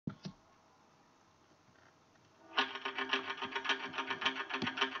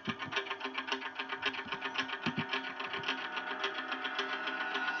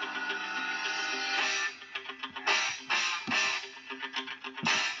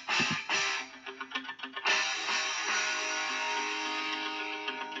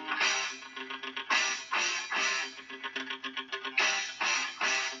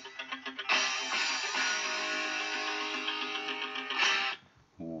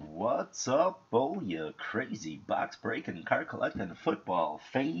What's up, all you crazy box breaking, card collecting, football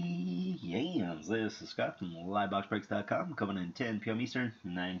fans? This is Scott from LiveBoxBreaks.com, coming in 10 p.m. Eastern,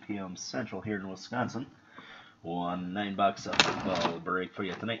 9 p.m. Central here in Wisconsin. One 9-box football break for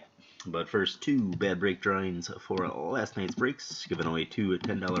you tonight. But first, two bad break drawings for last night's breaks, giving away two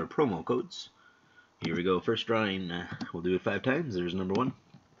 $10 promo codes. Here we go. First drawing, we'll do it 5 times. There's number 1,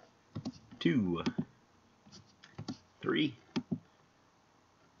 2, 3,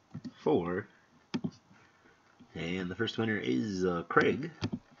 4, and the first winner is Craig.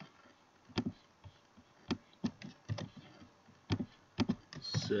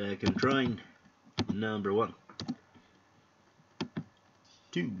 Second drawing, number 1,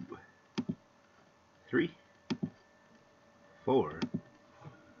 2, 3, 4,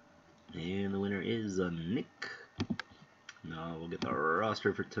 and the winner is Nick. Now we'll get the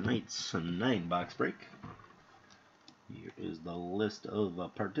roster for tonight's 9-box break. Here is the list of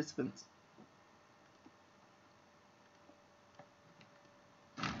participants.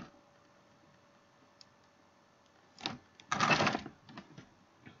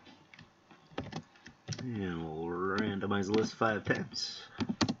 And we'll randomize the list 5 times.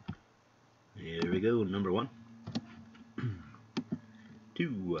 Here we go. Number 1,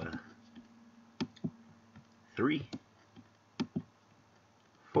 2, 3,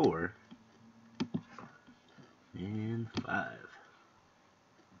 4, and 5.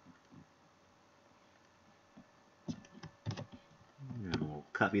 And we'll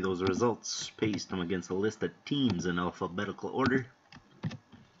copy those results, paste them against a list of teams in alphabetical order.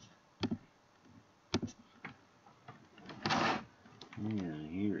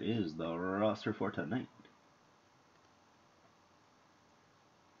 And here is the roster for tonight.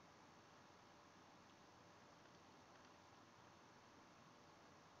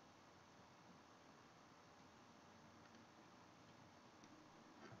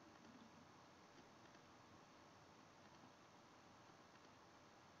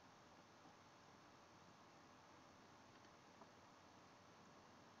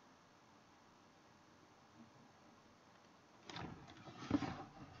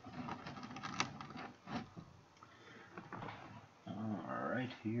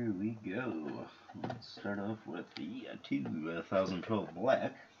 Here we go. Let's start off with the 2012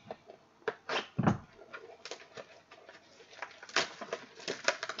 Black.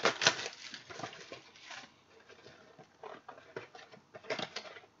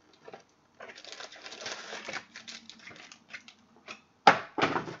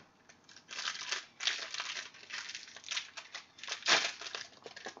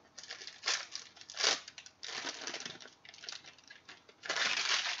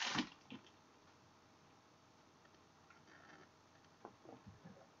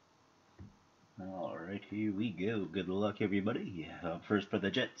 Alright, here we go. Good luck, everybody. First for the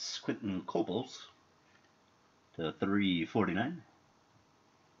Jets, Quentin Coples to 349.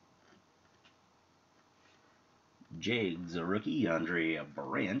 Jags, a rookie, Andre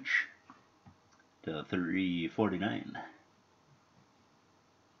Branch to 349.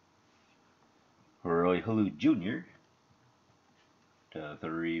 Roy Halud Jr. to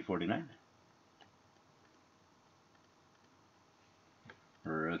 349.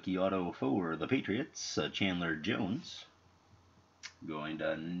 Rookie auto for the Patriots, Chandler Jones, going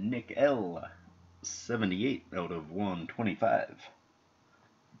to Nick L. 78 out of 125.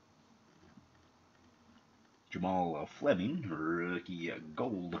 Jamal Fleming, rookie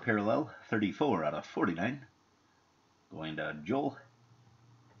gold parallel, 34 out of 49, going to Joel.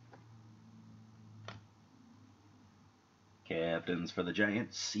 Captains for the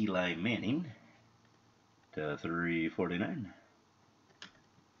Giants, Eli Manning to 349.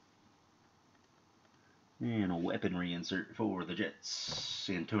 And a weaponry insert for the Jets,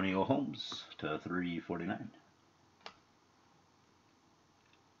 Antonio Holmes to 349.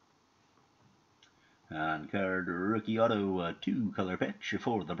 On card, rookie auto, 2-color patch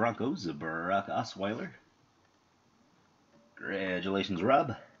for the Broncos, Brock Osweiler. Congratulations,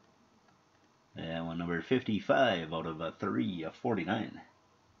 Rob. And one number 55 out of 349.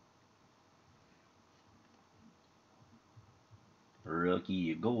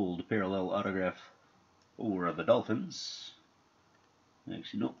 Rookie gold parallel autograph for the Dolphins.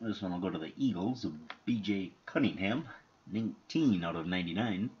 Actually, no, this one will go to the Eagles. B.J. Cunningham, 19 out of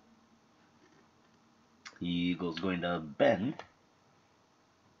 99. The Eagles going to Ben.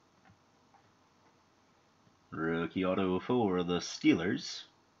 Rookie auto for the Steelers,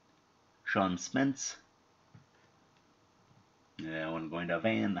 Sean Spence. That one going to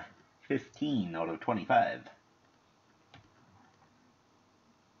Van, 15 out of 25.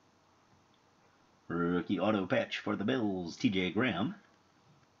 Rookie auto patch for the Bills, TJ Graham.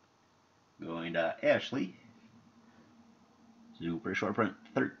 Going to Ashley. Super short print,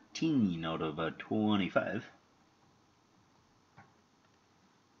 13 out of 25.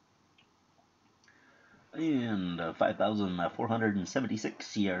 And a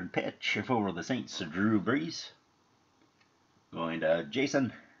 5,476 yard pitch for the Saints, Drew Brees. Going to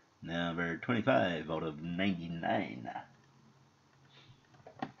Jason, number 25 out of 99.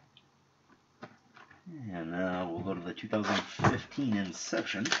 And now we'll go to the 2015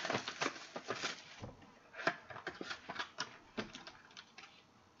 Inception.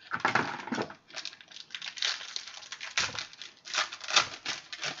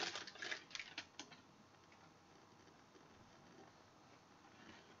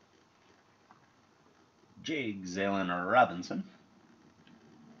 Jigs, Allen Robinson.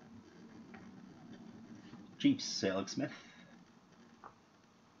 Chiefs, Alex Smith.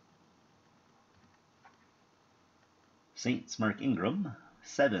 Saints, Mark Ingram,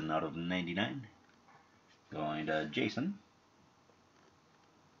 7 out of 99. Going to Jason.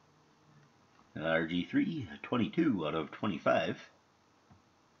 RG3, 22 out of 25.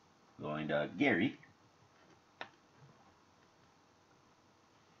 Going to Gary.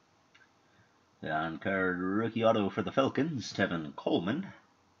 On-card rookie auto for the Falcons, Tevin Coleman.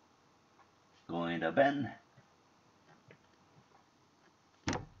 Going to Ben.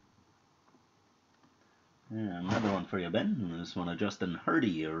 And another one for you, Ben. This one, a Justin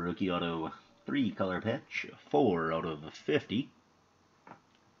Hardy, a rookie auto, 3-color patch, 4 out of 50.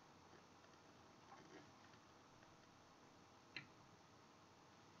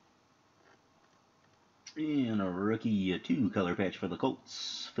 And a rookie 2-color patch for the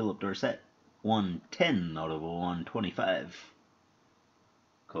Colts, Philip Dorsett, 110 out of 125.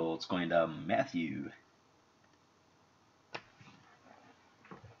 Colts going to Matthew.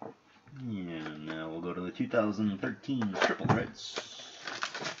 And now we'll go to the 2013 Triple Threads.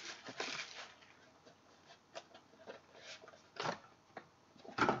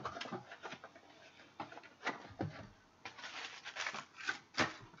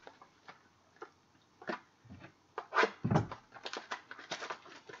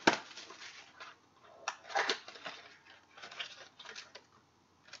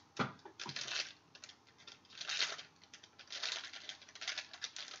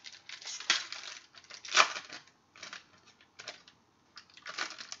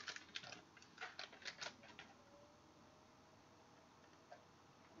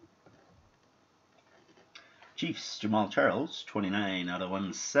 Chiefs, Jamal Charles, 29 out of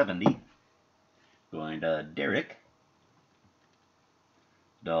 170. Going to Derek.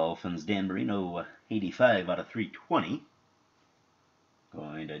 Dolphins, Dan Marino, 85 out of 320.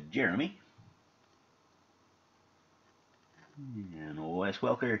 Going to Jeremy. And Wes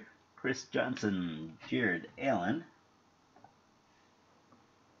Welker, Chris Johnson, Jared Allen.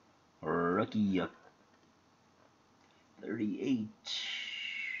 Rookie 38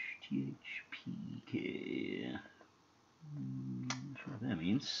 THPK. Not sure what that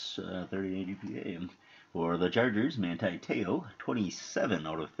means. 38 EPA. For the Chargers, Manti Te'o, 27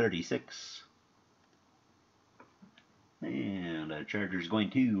 out of 36. And Chargers going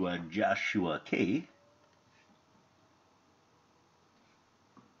to Joshua K.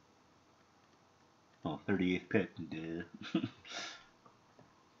 Oh, 38th pick.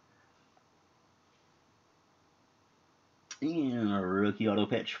 And a rookie auto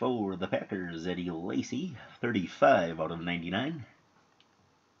patch for the Packers, Eddie Lacy, 35 out of 99.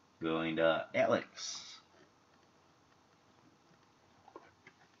 Going to Alex.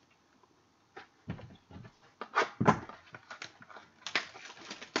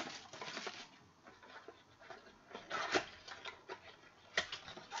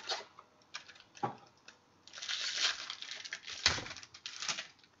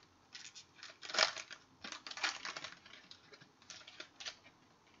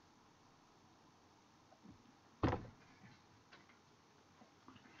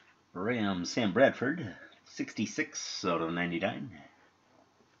 Rams, Sam Bradford, 66 out of 99.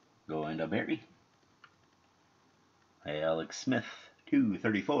 Going to Barry. Alex Smith,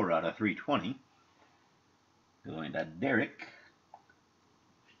 234 out of 320. Going to Derek.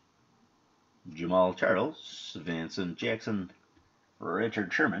 Jamal Charles, Vincent Jackson,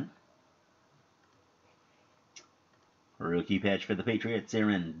 Richard Sherman. Rookie patch for the Patriots,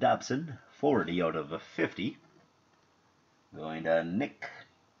 Aaron Dobson, 40 out of 50. Going to Nick.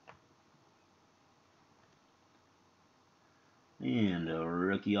 And a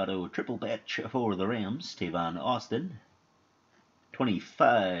rookie auto triple patch for the Rams, Tavon Austin,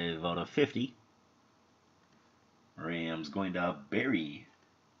 25 out of 50. Rams going to Barry.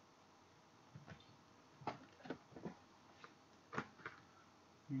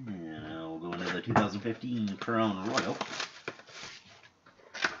 And I'll the 2015 Crown Royal.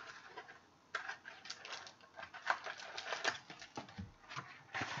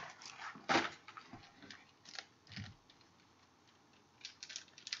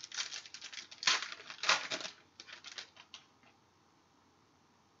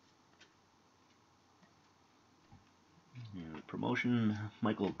 Promotion,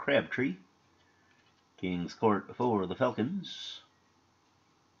 Michael Crabtree. Kings Court for the Falcons.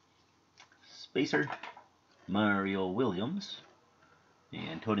 Spacer, Mario Williams.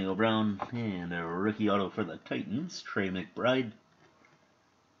 Antonio Brown. And a rookie auto for the Titans, Trey McBride.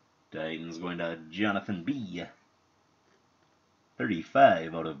 Titans going to Jonathan B.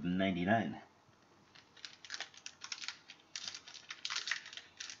 35 out of 99.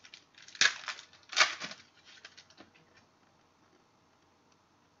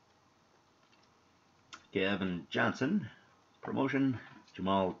 Kevin Johnson. Promotion,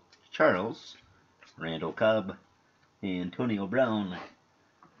 Jamal Charles. Randall Cobb. Antonio Brown.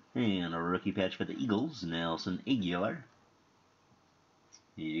 And a rookie patch for the Eagles, Nelson Aguilar.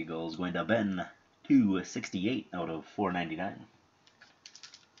 The Eagles going to Ben. 268 out of 499.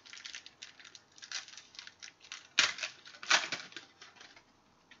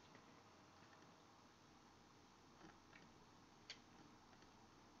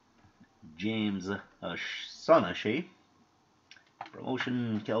 James Sonashe.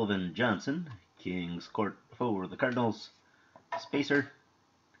 Promotion, Kelvin Johnson. Kings Court for the Cardinals. Spacer,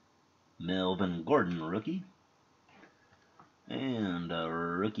 Melvin Gordon, rookie. And a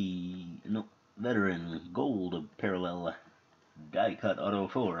rookie, veteran gold parallel die cut auto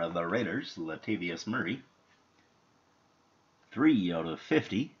for the Raiders, Latavius Murray. 3 out of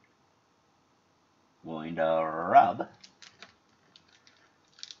 50. Going to Rob.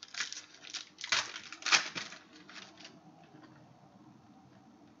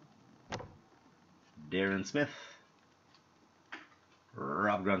 Darren Smith.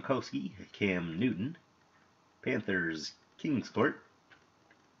 Rob Gronkowski. Cam Newton. Panthers, Kings Court.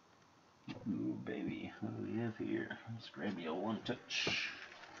 Ooh, baby. What do we have here? Let's grab you a one touch.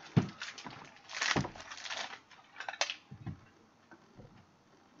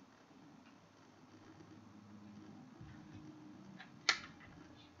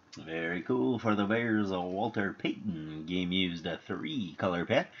 Very cool for the Bears, a Walter Payton game used, a 3-color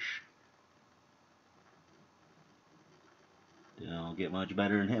patch. Don't get much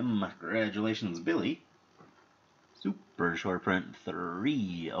better than him. Congratulations, Billy. Super short print,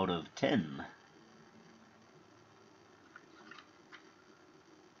 3 out of 10.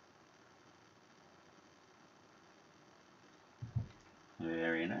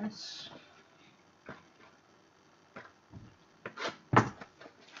 Very nice.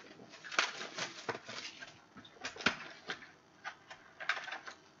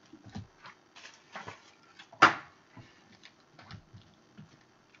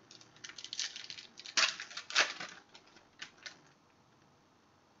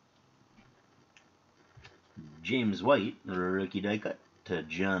 James White, rookie die cut to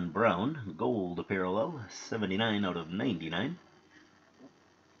John Brown, gold parallel, 79 out of 99.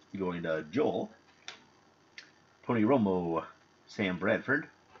 Going to Joel. Tony Romo, Sam Bradford.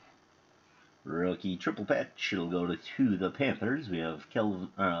 Rookie triple patch, it'll go to the Panthers. We have Kelvin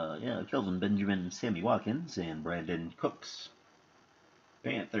Benjamin, Sammy Watkins, and Brandon Cooks.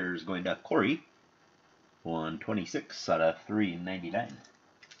 Panthers going to Corey, 126 out of 399.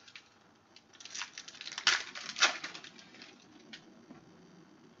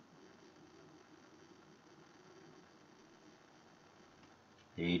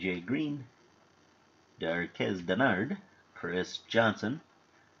 AJ Green, Darquez Denard, Chris Johnson,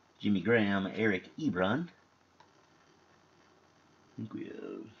 Jimmy Graham, Eric Ebron. I think we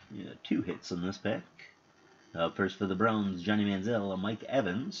have 2 hits in this pack. First for the Browns, Johnny Manziel, Mike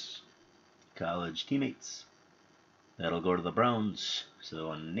Evans, college teammates. That'll go to the Browns.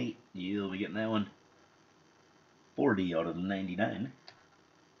 So Nate, you'll be getting that one. 40 out of 99.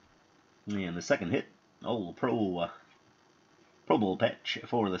 And the second hit, Pro Bowl patch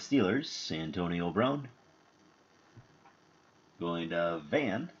for the Steelers, Antonio Brown. Going to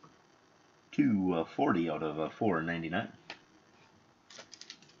Van, 240 out of 499.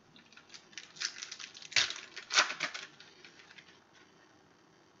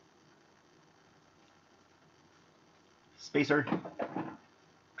 Spacer,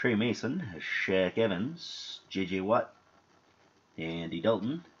 Trey Mason, Shaq Evans, J.J. Watt, Andy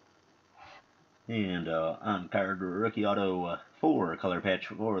Dalton. And on-card rookie auto 4-color patch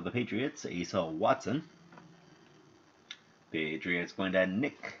for the Patriots, Asa Watson. Patriots going to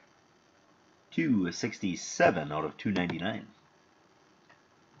Nick, 267 out of 299.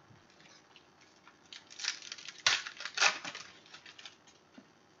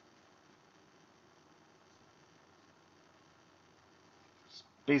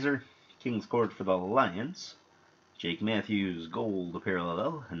 Baser, Kings Court for the Lions. Jake Matthews, gold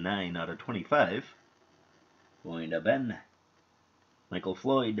parallel, 9 out of 25. Going to Ben. Michael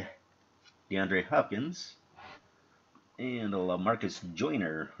Floyd, DeAndre Hopkins, and Marcus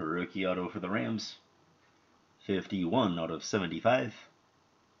Joyner, rookie auto for the Rams, 51 out of 75.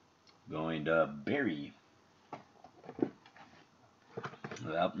 Going to Barry.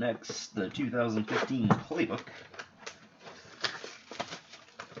 Up next, the 2015 Playbook.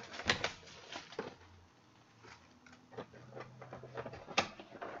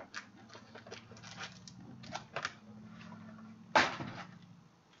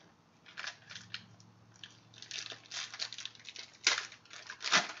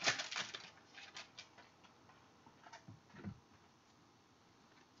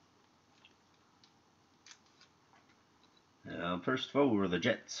 First for the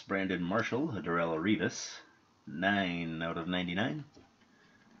Jets, Brandon Marshall, Darrelle Revis, 9 out of 99.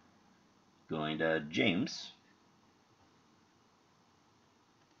 Going to James.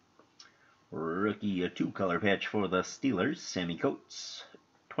 Rookie 2-color patch for the Steelers, Sammy Coates,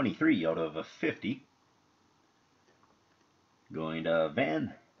 23 out of 50. Going to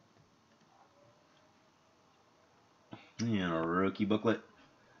Van. And a rookie booklet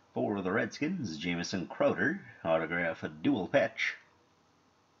for the Redskins, Jamison Crowder, autograph, a dual patch.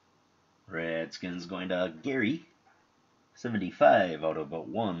 Redskins going to Gary, 75 out of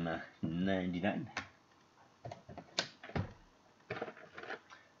 199.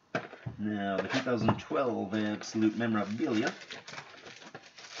 Now the 2012 Absolute Memorabilia.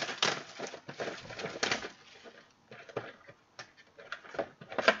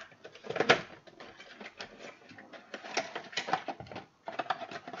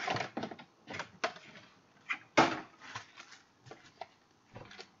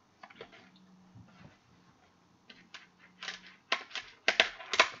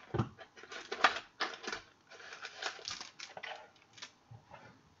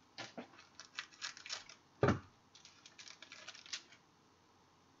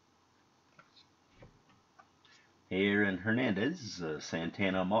 Aaron Hernandez,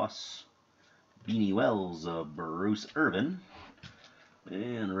 Santana Moss, Beanie Wells, Bruce Irvin,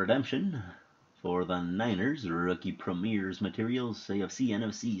 and redemption for the Niners, rookie premiers materials, AFC,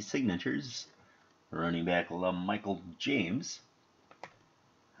 NFC signatures, running back Michael James.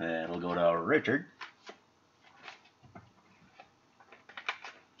 That'll go to Richard.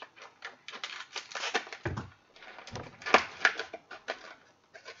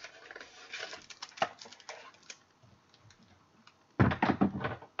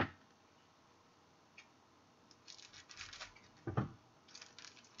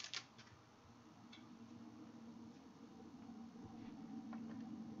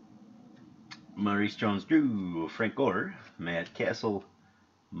 Maurice Jones-Drew, Frank Gore, Matt Castle,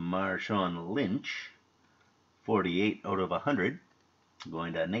 Marshawn Lynch, 48 out of 100.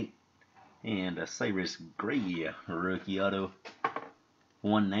 Going to Nate. And a Cyrus Gray, rookie auto,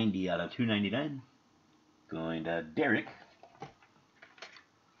 190 out of 299. Going to Derek.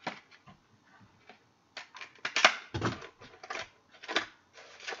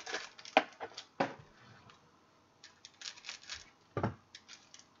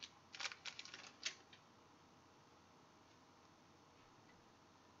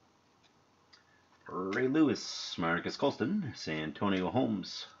 Ray Lewis, Marcus Colston, Santonio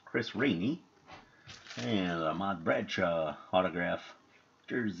Holmes, Chris Rainey, and Ahmad Bradshaw autograph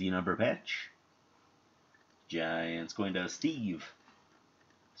jersey number patch. Giants going to Steve.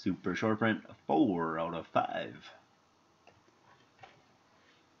 Super short print, 4 out of 5.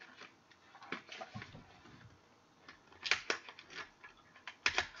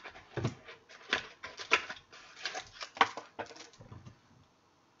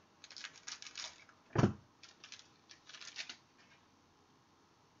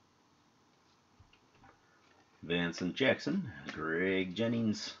 Vincent Jackson, Greg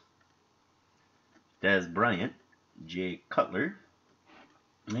Jennings, Des Bryant, Jake Cutler,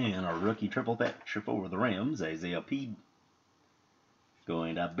 and a rookie triple patch for the Rams, Isaiah Peed.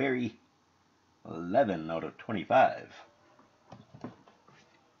 Going to Barry, 11 out of 25.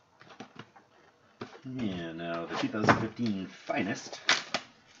 And now the 2015 Finest.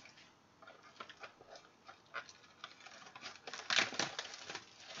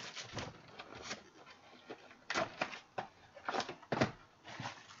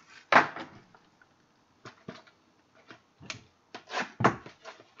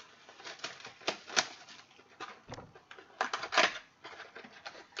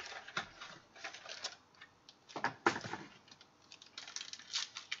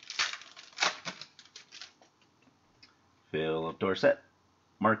 Philip Dorsett,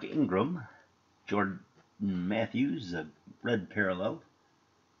 Mark Ingram, Jordan Matthews, red parallel,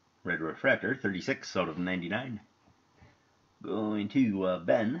 red refractor, 36 out of 99. Going to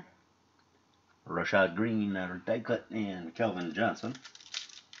Ben, Rashad Green, die cut, and Calvin Johnson.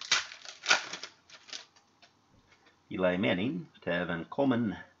 Eli Manning, Tevin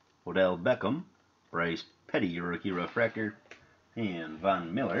Coleman, Odell Beckham, Bryce Petty, rookie refractor, and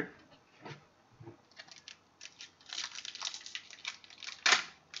Von Miller.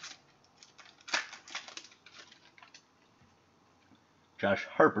 Josh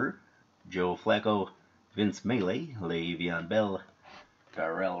Harper, Joe Flacco, Vince Melee, Le'Veon Bell,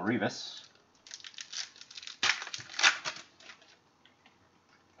 Darrelle Revis.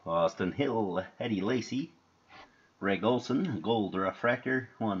 Austin Hill, Eddie Lacy, Greg Olson, gold refractor,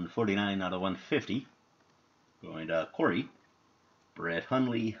 149 out of 150. Going to Corey, Brett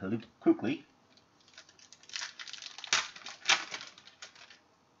Hundley, Luke Kuechly.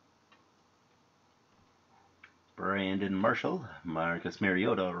 Brandon Marshall, Marcus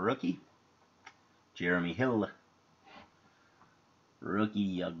Mariota, rookie. Jeremy Hill,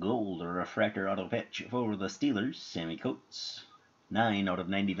 rookie gold refractor auto patch for the Steelers. Sammy Coates, 9 out of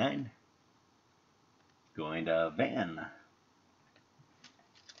 99. Going to Van.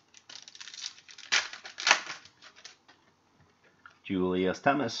 Julius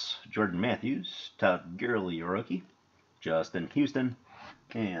Thomas, Jordan Matthews, Todd Gurley, rookie. Justin Houston,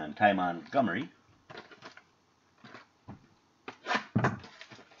 and Ty Montgomery.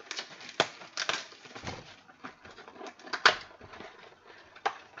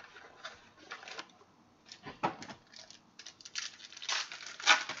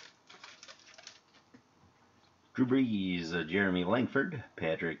 Drew Brees, Jeremy Langford,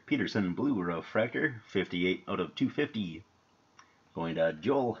 Patrick Peterson, blue refractor, 58 out of 250. Going to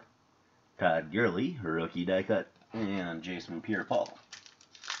Joel, Todd Gurley, rookie die cut, and Jason Pierre-Paul.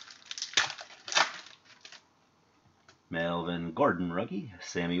 Melvin Gordon, rookie,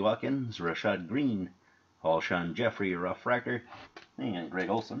 Sammy Watkins, Rashad Green, Alshon Jeffrey, refractor, and Greg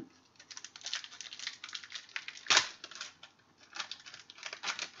Olson.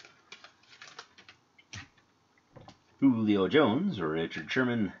 Julio Jones, Richard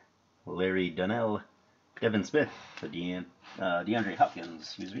Sherman, Larry Donnell, Devin Smith, DeAndre Hopkins,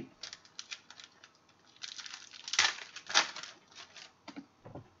 excuse me.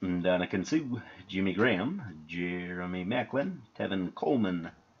 Ndamukong Suh, Jimmy Graham, Jeremy Maclin, Tevin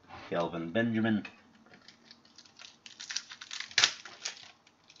Coleman, Kelvin Benjamin.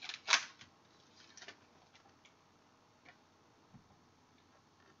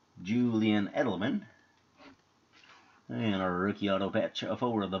 Julian Edelman. And our rookie auto patch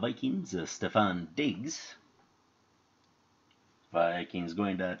for the Vikings, Stefon Diggs. Vikings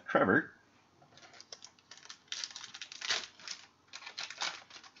going to Trevor.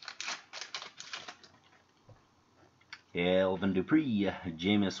 Alvin Dupree,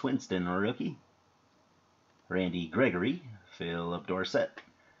 Jameis Winston, rookie. Randy Gregory, Philip Dorsett,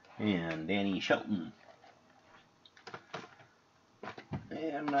 and Danny Shelton.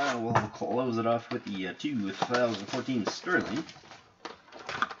 And now we'll close it off with the 2014 Sterling.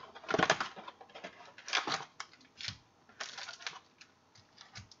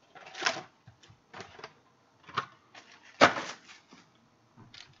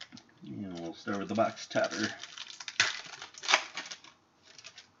 And we'll start with the box topper.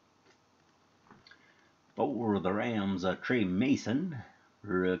 For the Rams, Trey Mason,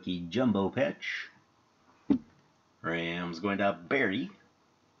 rookie jumbo patch. Rams going to Barry.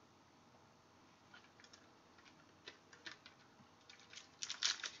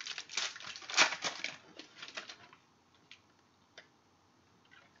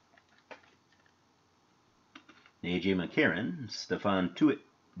 A.J. McCarron, Stephon Tuitt,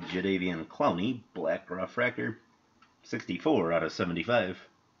 Jadeveon Clowney, black refractor, 64 out of 75.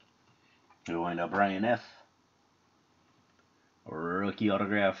 Going to Brian F. Rookie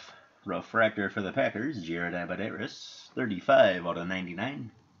autograph refractor for the Packers, Jared Abadaris, 35 out of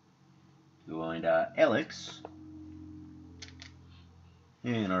 99. Going to Alex.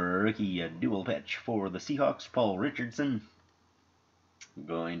 And our rookie dual patch for the Seahawks, Paul Richardson.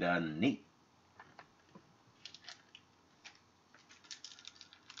 Going to Nate.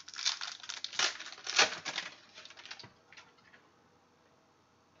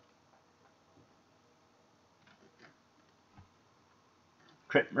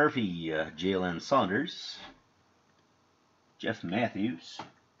 Trent Murphy, Jalen Saunders, Jeff Matthews,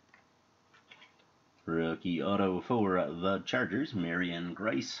 rookie auto for the Chargers, Marion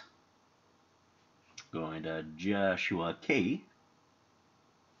Grice, going to Joshua K.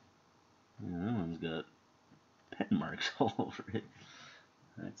 That one's got pen marks all over it.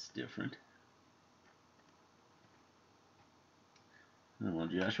 That's different. Well,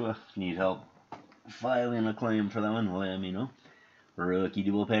 Joshua, if you need help filing a claim for that one, let me know. Rookie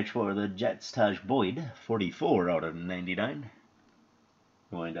dual patch for the Jets, Tajh Boyd, 44 out of 99.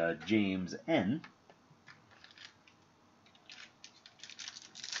 Going to James N.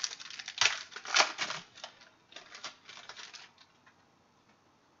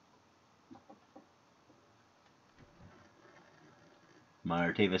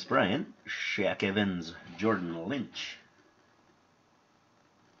 Martavis Bryant, Shaq Evans, Jordan Lynch.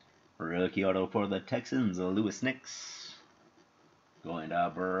 Rookie auto for the Texans, Louis Nix. Going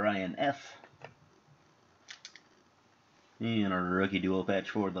to Brian F. And a rookie dual patch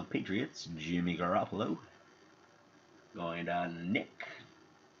for the Patriots, Jimmy Garoppolo. Going to Nick.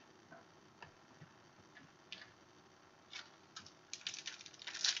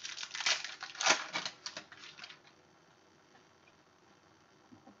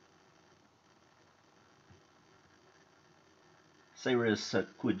 Cyrus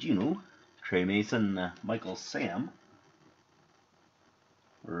Quijino, Trey Mason, Michael Sam.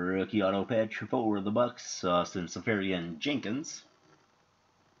 Rookie auto patch for the Bucks, Austin Seferian-Jenkins.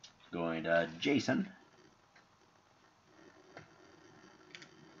 Going to Jason.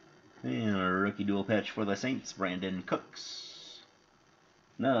 And a rookie dual patch for the Saints, Brandon Cooks.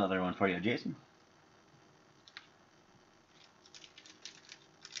 Another one for you, Jason.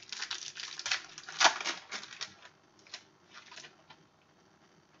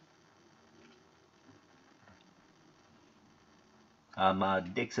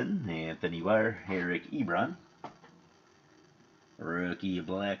 Ahmad Dixon, Anthony Barr, Eric Ebron. Rookie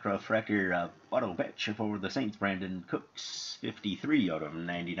black refractor auto patch for the Saints, Brandon Cooks, 53 out of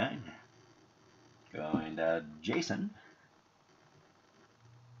 99. Going to Jason.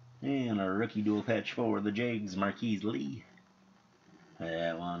 And a rookie dual patch for the Jags, Marquise Lee.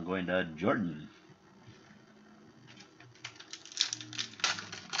 That one going to Jordan.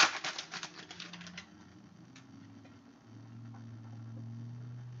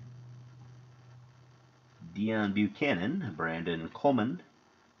 Deion Buchanan, Brandon Coleman,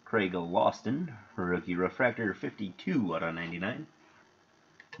 Craig Lawson, rookie refractor, 52 out of 99.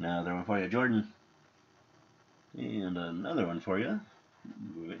 Another one for you, Jordan. And another one for you.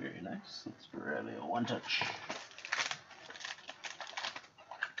 Very nice. Let's grab a one touch.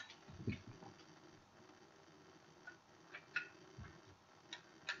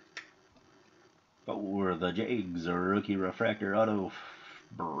 For the Jags, a rookie refractor auto,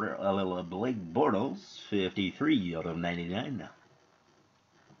 Blake Bortles, 53 out of 99.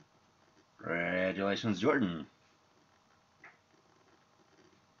 Congratulations, Jordan.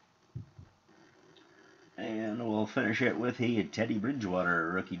 And we'll finish it with a Teddy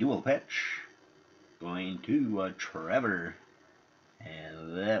Bridgewater rookie dual patch. Going to Trevor.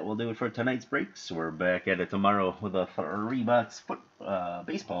 And that will do it for tonight's breaks. We're back at it tomorrow with a 3-box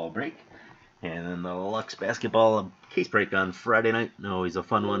baseball break. And then the Lux basketball case break on Friday night. Always a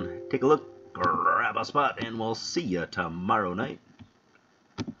fun one. Take a look, grab a spot, and we'll see you tomorrow night.